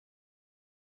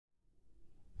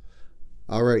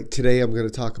All right, today I'm going to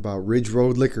talk about Ridge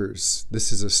Road Liquors.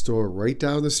 This is a store right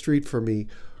down the street from me,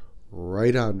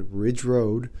 right on Ridge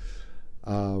Road.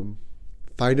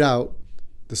 Find out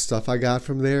the stuff I got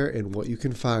from there and what you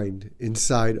can find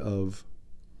inside of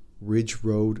Ridge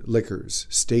Road Liquors.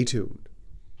 Stay tuned.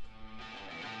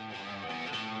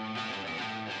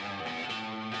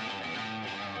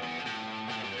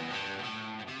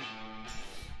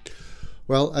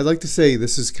 Well, I'd like to say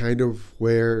this is kind of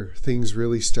where things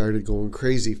really started going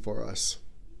crazy for us.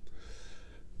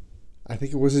 I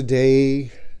think it was a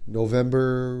day,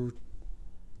 November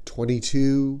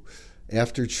 22,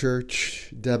 after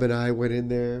church. Deb and I went in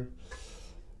there.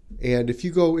 And if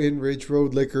you go in Ridge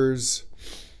Road Liquors,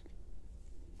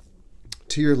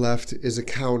 to your left is a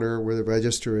counter where the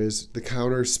register is. The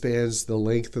counter spans the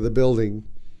length of the building.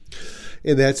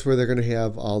 And that's where they're going to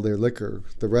have all their liquor.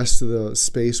 The rest of the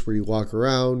space where you walk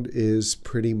around is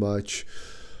pretty much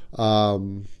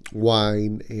wine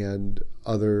and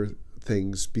other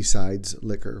things besides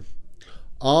liquor.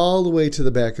 All the way to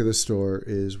the back of the store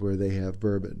is where they have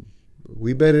bourbon.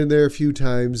 We've been in there a few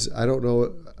times. I don't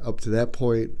know up to that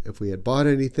point if we had bought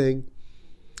anything.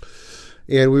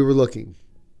 And we were looking.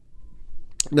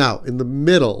 Now, in the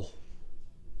middle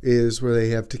is where they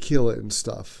have tequila and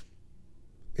stuff.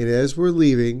 And as we're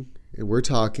leaving and we're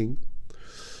talking,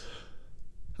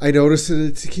 I noticed in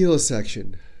the tequila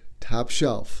section, top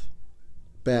shelf,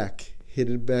 back,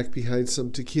 hidden back behind some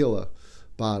tequila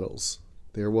bottles,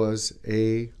 there was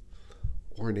a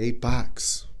ornate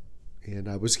box. And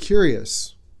I was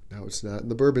curious. Now it's not in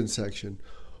the bourbon section.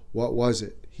 What was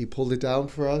it? He pulled it down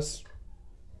for us.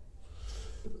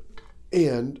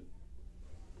 And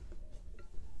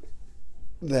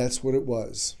that's what it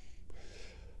was.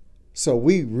 So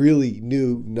we really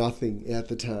knew nothing at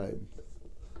the time.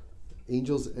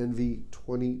 Angel's Envy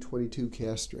 2022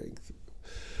 cast strength.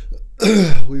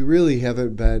 We really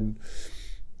haven't been,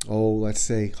 let's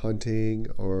say hunting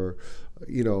or,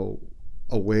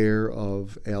 aware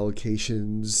of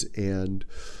allocations and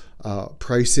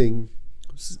pricing.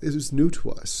 It was new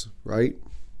to us, right?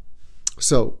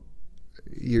 So,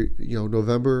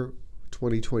 November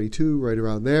 2022, right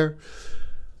around there.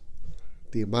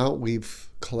 The amount we've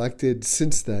collected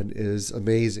since then is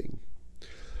amazing.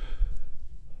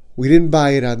 We didn't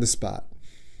buy it on the spot.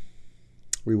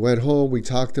 We went home, we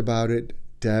talked about it.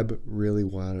 Deb really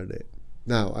wanted it.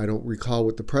 Now, I don't recall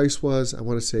what the price was. I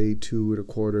want to say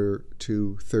 $2.25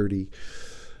 to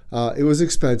 $30. It was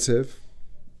expensive.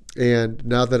 And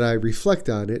now that I reflect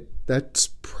on it, that's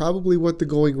probably what the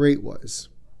going rate was,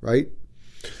 right?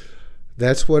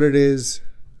 That's what it is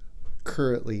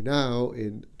currently now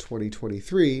in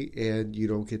 2023, and you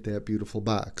don't get that beautiful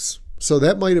box. So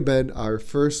that might have been our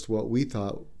first, what we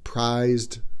thought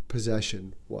prized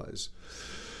possession was.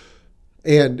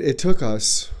 And it took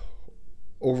us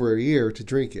over a year to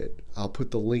drink it. I'll put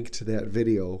the link to that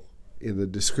video in the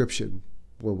description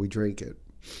when we drink it.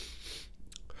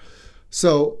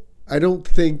 So I don't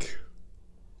think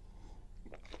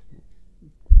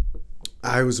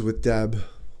I was with Deb.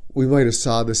 We might have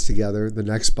saw this together. The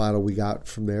next bottle we got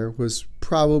from there was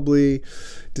probably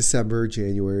December,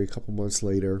 January, a couple months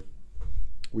later.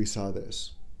 We saw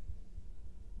this.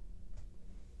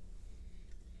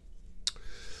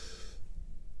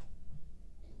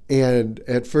 And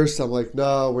at first I'm like,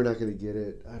 no, we're not going to get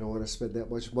it. I don't want to spend that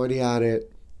much money on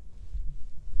it.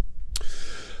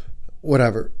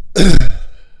 Whatever.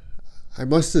 I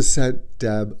must have sent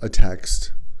Deb a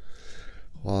text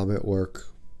while I'm at work.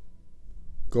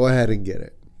 Go ahead and get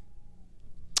it.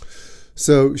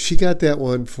 So she got that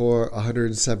one for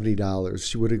 $170.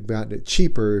 She would have gotten it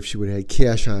cheaper if she would have had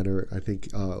cash on her. I think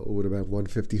it would have been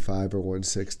 $155 or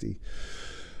 $160.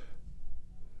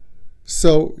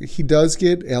 So he does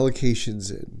get allocations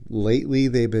in. Lately,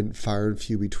 they've been far and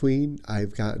few between.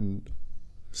 I've gotten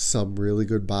some really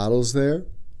good bottles there.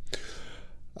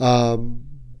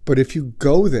 But if you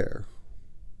go there,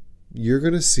 you're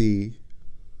going to see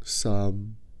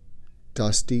some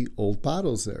dusty old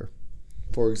bottles there.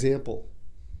 For example,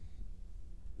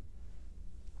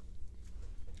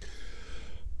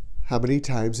 how many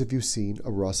times have you seen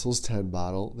a Russell's 10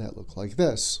 bottle that looked like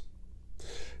this?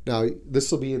 Now,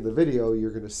 this will be in the video.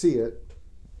 You're going to see it.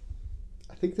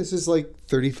 I think this is like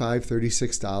 $35,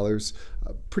 $36.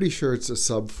 I'm pretty sure it's a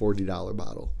sub $40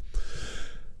 bottle.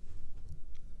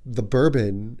 The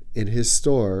bourbon in his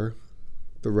store,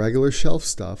 the regular shelf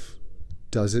stuff,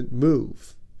 doesn't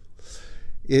move.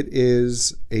 It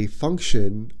is a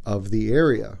function of the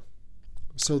area.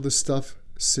 So the stuff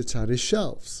sits on his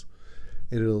shelves.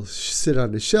 And it'll sit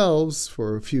on the shelves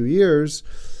for a few years,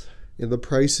 and the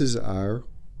prices are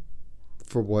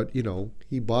for what, you know,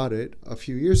 he bought it a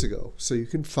few years ago. So you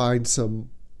can find some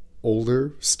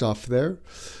older stuff there,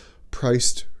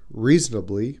 priced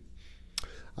reasonably.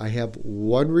 I have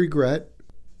one regret.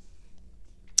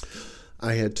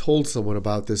 I had told someone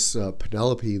about this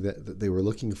Penelope that they were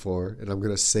looking for, and I'm going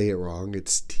to say it wrong.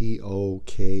 It's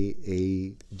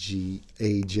Tokaji.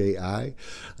 I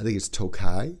think it's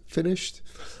Tokai finished.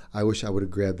 I wish I would have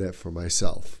grabbed that for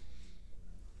myself.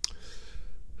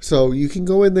 So you can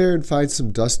go in there and find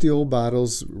some dusty old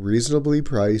bottles, reasonably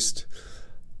priced.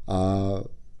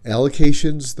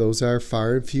 Allocations, those are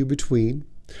far and few between.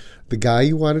 The guy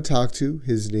you want to talk to,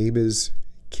 his name is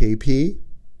KP.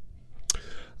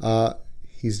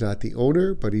 He's not the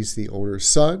owner, but he's the owner's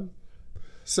son.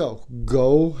 So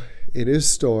go in his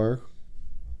store,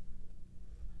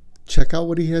 check out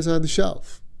what he has on the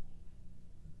shelf.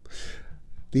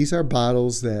 These are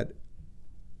bottles that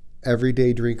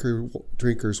everyday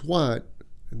drinkers want.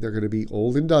 They're going to be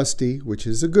old and dusty, which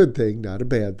is a good thing, not a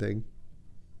bad thing.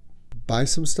 Buy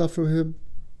some stuff from him.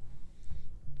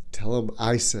 Tell him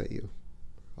I sent you.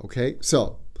 Okay,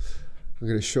 so I'm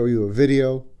going to show you a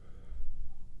video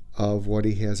of what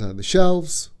he has on the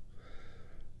shelves,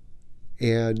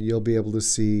 and you'll be able to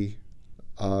see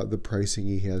the pricing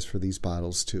he has for these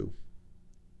bottles too.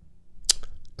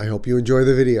 I hope you enjoy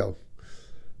the video.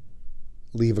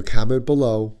 Leave a comment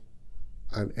below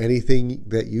on anything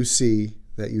that you see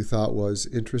that you thought was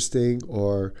interesting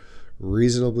or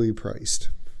reasonably priced.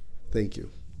 Thank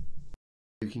you.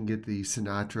 You can get the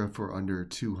Sinatra for under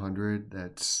 $200.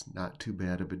 That's not too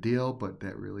bad of a deal, but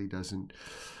that really doesn't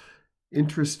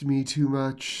interest me too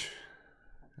much.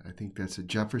 I think that's a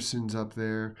Jefferson's up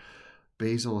there.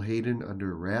 Basil Hayden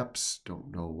under wraps.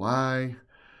 Don't know why.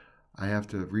 I have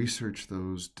to research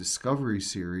those Discovery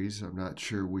series. I'm not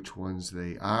sure which ones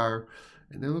they are.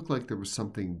 And they look like there was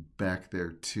something back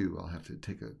there too. I'll have to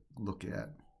take a look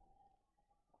at.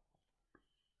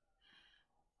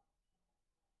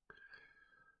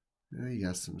 You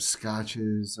got some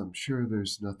scotches. I'm sure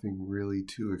there's nothing really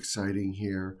too exciting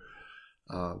here.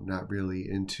 Not really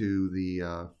into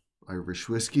the Irish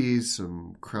whiskeys,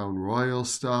 some Crown Royal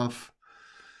stuff.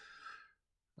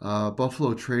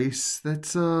 Buffalo Trace,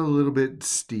 that's a little bit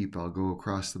steep. I'll go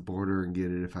across the border and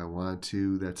get it if I want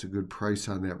to. That's a good price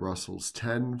on that Russell's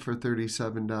 10 for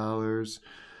 $37.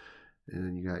 And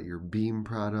then you got your Beam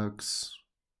products.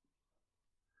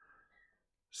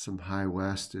 Some High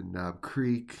West and Knob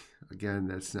Creek. Again,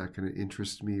 that's not going to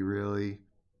interest me really.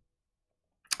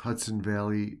 Hudson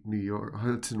Valley, New York,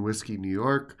 Hudson Whiskey, New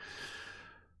York.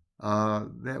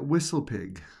 That Whistle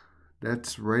Pig,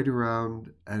 that's right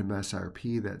around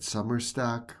MSRP, that summer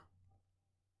stock.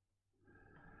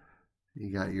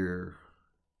 You got your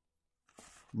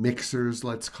mixers,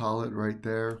 let's call it, right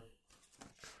there.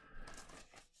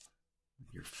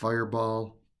 Your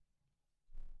Fireball.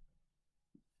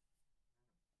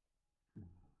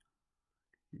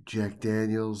 Your Jack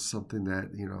Daniels, something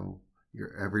that, you know,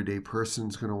 your everyday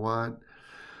person's going to want.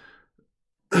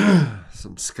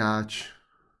 Some scotch.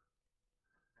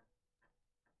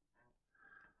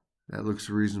 That looks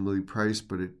reasonably priced,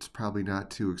 but it's probably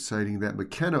not too exciting. That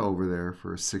McKenna over there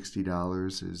for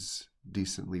 $60 is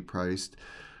decently priced.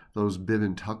 Those Bibb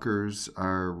and Tuckers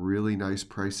are really nice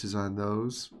prices on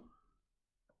those.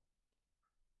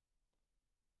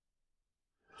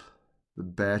 The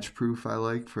batch proof I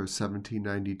like for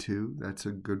 $17.92. That's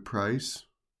a good price.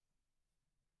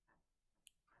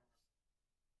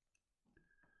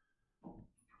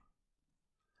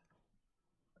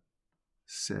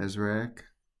 Sazerac.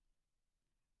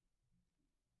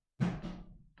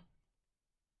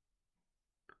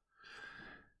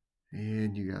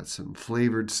 And you got some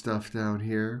flavored stuff down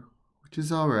here, which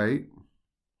is all right.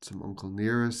 Some Uncle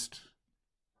Nearest.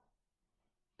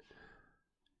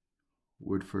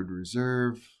 Woodford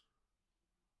Reserve.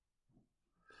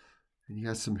 And you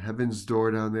got some Heaven's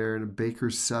Door down there and a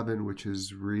Baker's 7, which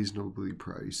is reasonably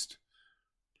priced.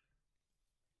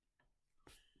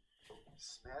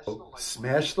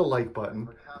 Smash the like button,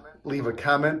 leave a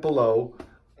comment below,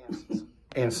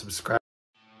 and subscribe.